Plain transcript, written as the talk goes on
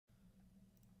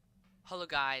Hello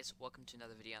guys, welcome to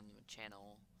another video on the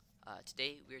channel.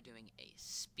 Today we are doing a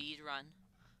speed run.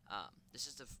 This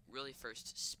is the really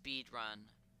first speed run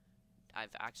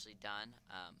I've actually done.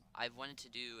 I've wanted to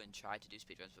do and tried to do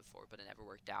speed runs before, but it never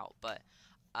worked out. But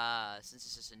since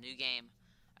this is a new game,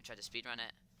 I tried to speed run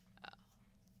it.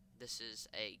 This is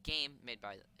a game made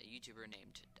by a YouTuber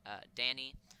named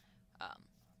Danny.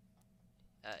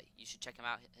 You should check him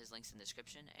out. His link's in the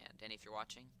description. And Danny, if you're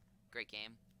watching, great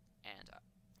game, and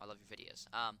I love your videos.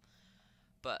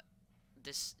 But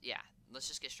this, yeah, let's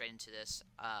just get straight into this.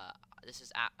 This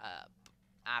is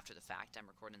after the fact. I'm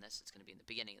recording this. It's going to be in the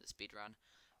beginning of the speed run.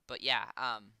 But yeah,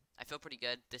 I feel pretty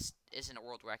good. This isn't a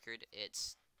world record.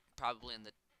 It's probably in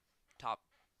the top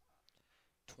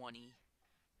 20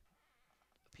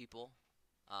 people,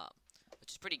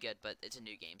 which is pretty good. But it's a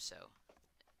new game, so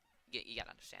you gotta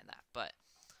understand that. But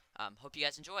hope you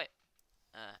guys enjoy it,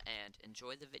 and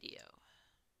enjoy the video.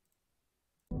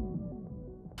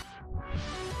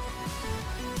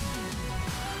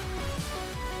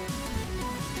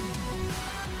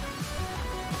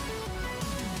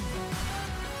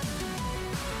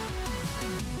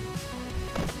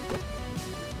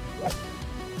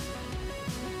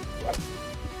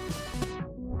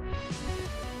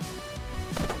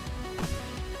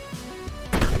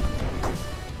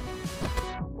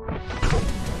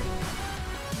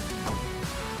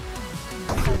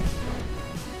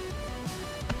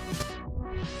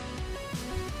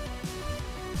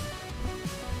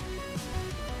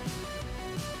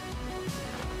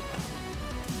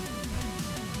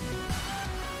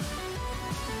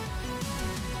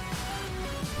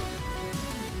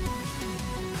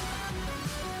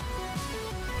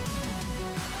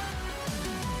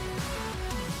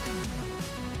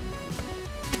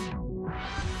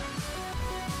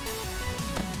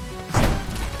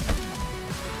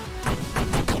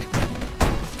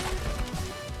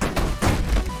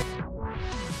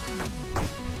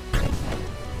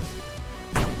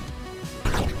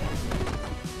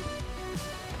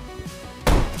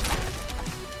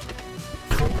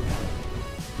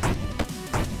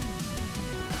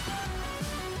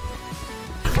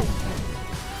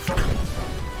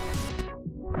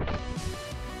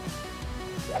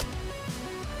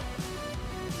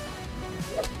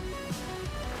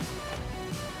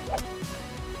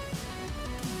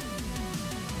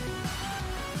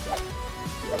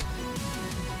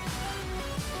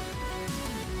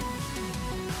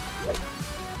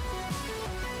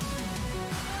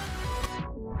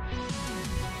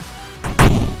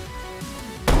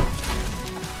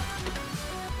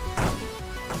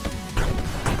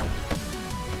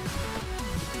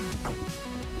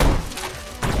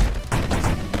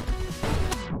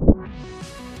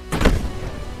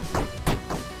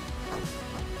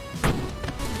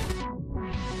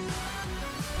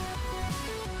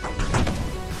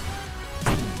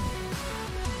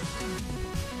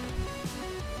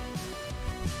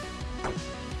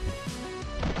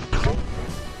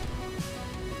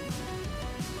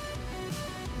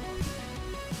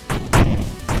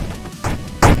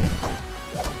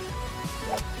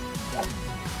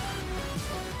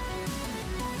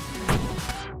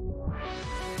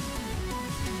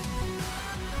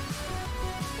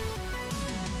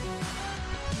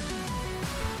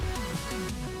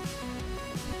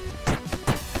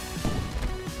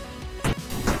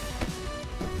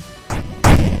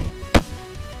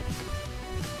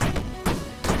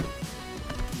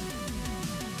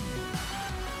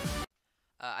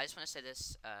 I just want to say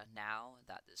this now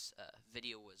that this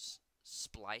video was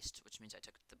spliced, which means I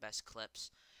took the best clips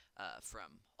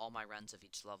from all my runs of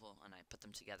each level and I put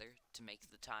them together to make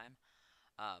the time.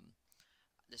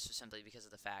 This was simply because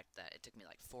of the fact that it took me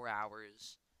like 4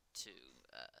 hours to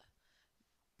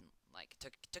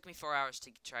took me 4 hours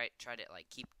to try to like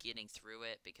keep getting through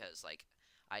it, because like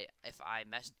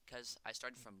because I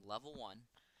started from level 1,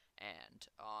 and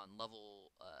on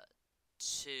level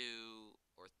 2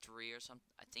 or 3 or something,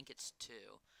 I think it's 2,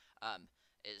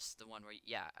 is the one where,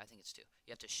 yeah, I think it's 2.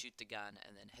 You have to shoot the gun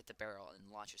and then hit the barrel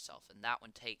and launch yourself, and that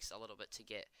one takes a little bit to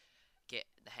get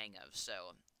the hang of.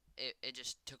 So it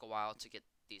just took a while to get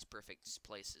these perfect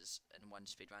places in one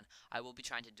speedrun. I will be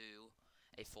trying to do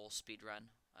a full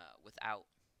speedrun without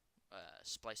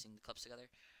splicing the clips together,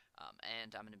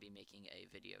 and I'm going to be making a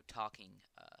video talking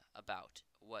about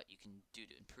what you can do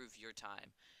to improve your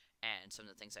time and some of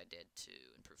the things I did to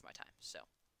improve my time. So,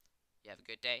 you have a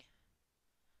good day.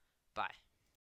 Bye.